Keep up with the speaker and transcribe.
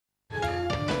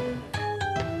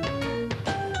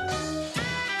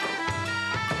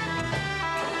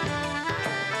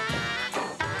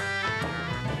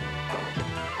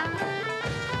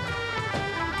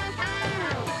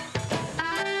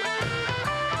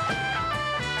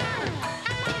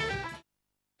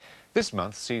This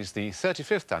month sees the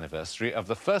 35th anniversary of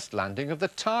the first landing of the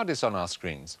TARDIS on our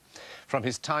screens. From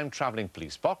his time-travelling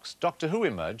police box, Doctor Who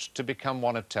emerged to become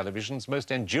one of television's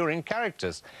most enduring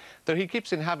characters, though he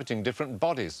keeps inhabiting different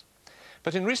bodies.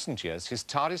 But in recent years, his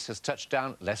TARDIS has touched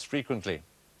down less frequently.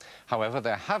 However,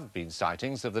 there have been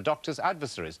sightings of the Doctor's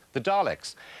adversaries, the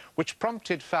Daleks, which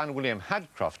prompted fan William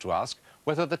Hadcroft to ask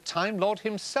whether the Time Lord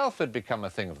himself had become a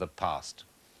thing of the past.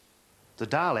 The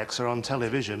Daleks are on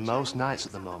television most nights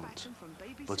at the moment,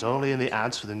 but only in the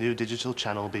ads for the new digital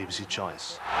channel BBC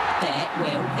Choice. There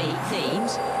will be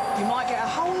themes. You might get a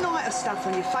whole night of stuff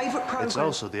on your favourite programme. It's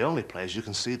also the only place you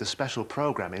can see the special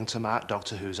programming to mark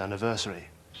Doctor Who's anniversary.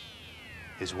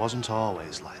 It wasn't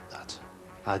always like that.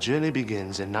 Our journey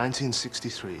begins in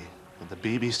 1963 when the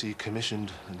BBC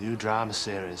commissioned a new drama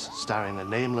series starring a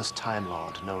nameless Time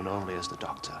Lord known only as the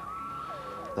Doctor.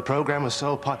 The programme was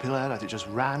so popular that it just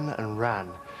ran and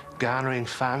ran, garnering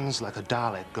fans like a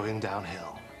Dalek going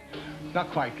downhill.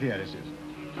 Not quite clear, is it?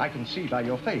 I can see by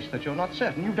your face that you're not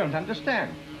certain. You don't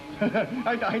understand.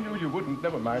 I knew you wouldn't.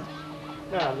 Never mind.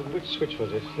 Now, which switch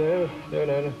was it?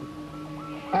 No.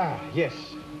 Ah, yes.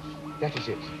 That is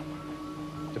it.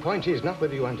 The point is not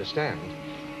whether you understand.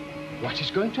 What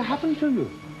is going to happen to you?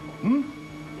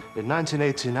 In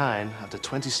 1989, after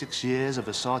 26 years of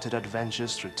assorted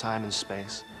adventures through time and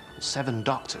space, and 7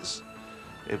 Doctors,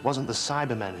 it wasn't the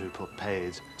Cybermen who put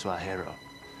paid to our hero.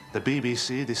 The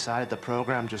BBC decided the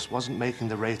programme just wasn't making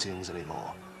the ratings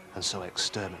anymore, and so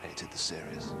exterminated the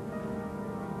series.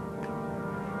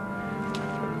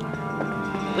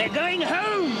 We're going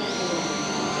home!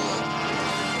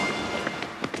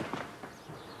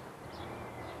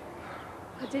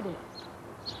 I did it.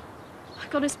 I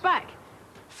got us back.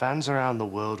 Fans around the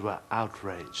world were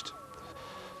outraged.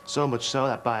 So much so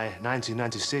that by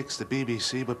 1996, the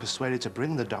BBC were persuaded to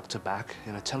bring the Doctor back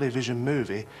in a television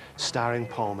movie starring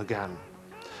Paul McGann.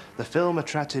 The film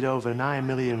attracted over 9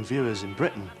 million viewers in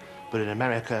Britain, but in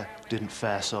America didn't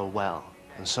fare so well.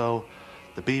 And so,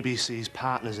 the BBC's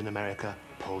partners in America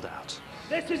pulled out.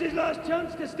 This is his last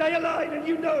chance to stay alive, and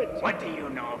you know it. What do you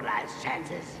know of last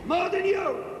chances? More than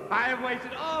you! I have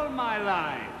waited all my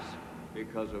lives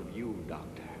because of you,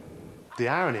 Doctor. The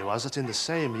irony was that in the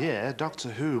same year, Doctor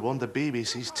Who won the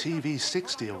BBC's TV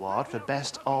 60 award for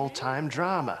Best All-Time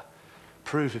Drama.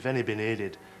 Proof, if any be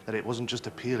needed, that it wasn't just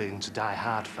appealing to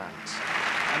die-hard fans.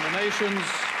 And the nation's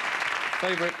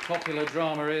favourite popular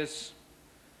drama is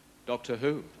Doctor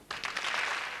Who.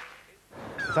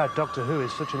 In fact, Doctor Who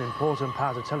is such an important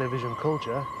part of television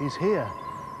culture, he's here,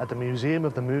 at the Museum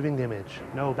of the Moving Image.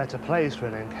 No better place for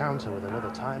an encounter with another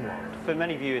Time Lord. For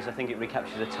many viewers, I think it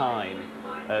recaptures a time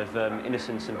of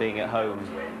innocence and being at home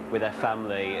with their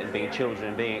family and being children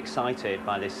and being excited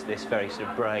by this very sort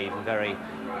of brave and very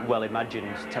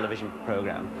well-imagined television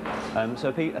programme. So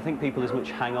I think people as much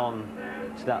hang on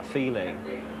to that feeling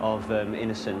of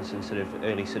innocence and sort of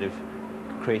early sort of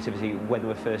creativity when they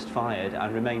were first fired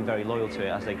and remain very loyal to it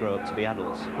as they grow up to be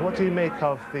adults. What do you make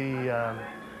of the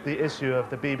issue of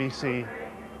the BBC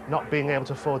not being able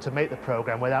to afford to make the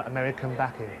programme without American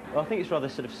backing? Well, I think it's rather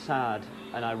sort of sad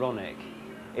and ironic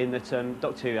in that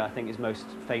Doctor Who, I think, is most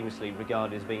famously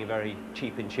regarded as being a very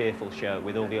cheap and cheerful show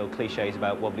with all the old cliches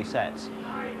about wobbly sets.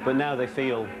 But now they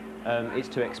feel it's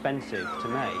too expensive to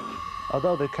make.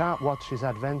 Although they can't watch his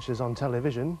adventures on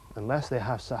television unless they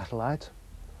have satellite,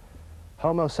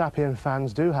 Homo sapien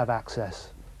fans do have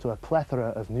access to a plethora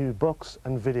of new books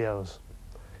and videos.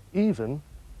 Even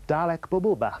Dalek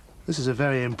Bubble Bath. This is a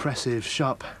very impressive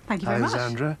shop, Thank you very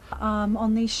Alexandra. Much.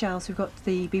 On these shelves we've got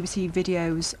the BBC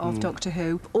videos of Doctor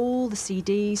Who, all the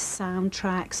CDs,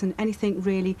 soundtracks and anything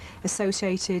really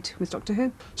associated with Doctor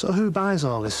Who. So who buys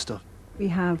all this stuff? We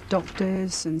have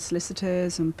doctors and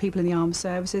solicitors and people in the armed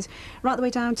services, right the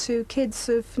way down to kids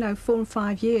of 4 and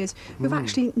 5 years who've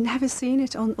actually never seen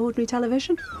it on ordinary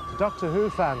television. Doctor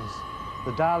Who fans,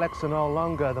 the Daleks are no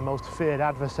longer the most feared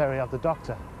adversary of the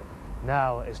Doctor.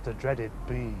 Now it's the dreaded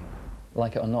Beeb.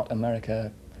 Like it or not,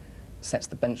 America sets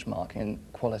the benchmark in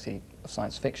quality of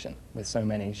science fiction with so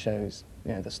many shows,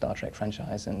 the Star Trek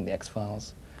franchise and the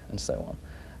X-Files and so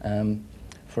on.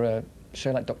 For a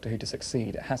show like Doctor Who to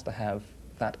succeed, it has to have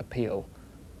that appeal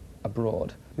abroad.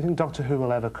 Do you think Doctor Who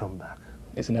will ever come back?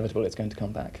 It's inevitable it's going to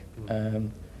come back.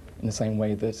 In the same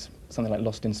way that something like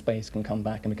Lost in Space can come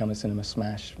back and become a cinema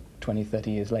smash 20, 30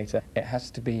 years later. It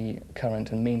has to be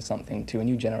current and mean something to a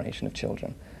new generation of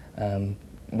children.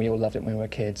 We all loved it when we were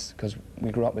kids because we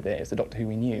grew up with it. It's the Doctor Who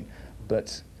we knew.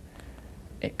 But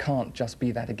it can't just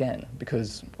be that again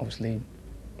because obviously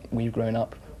we've grown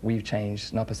up, we've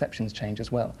changed, and our perceptions change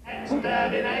as well.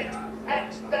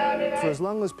 For as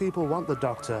long as people want the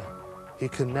Doctor, he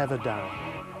can never die.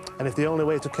 And if the only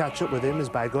way to catch up with him is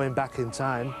by going back in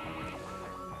time,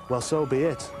 well, so be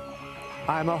it.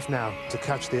 I'm off now to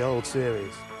catch the old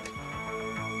series.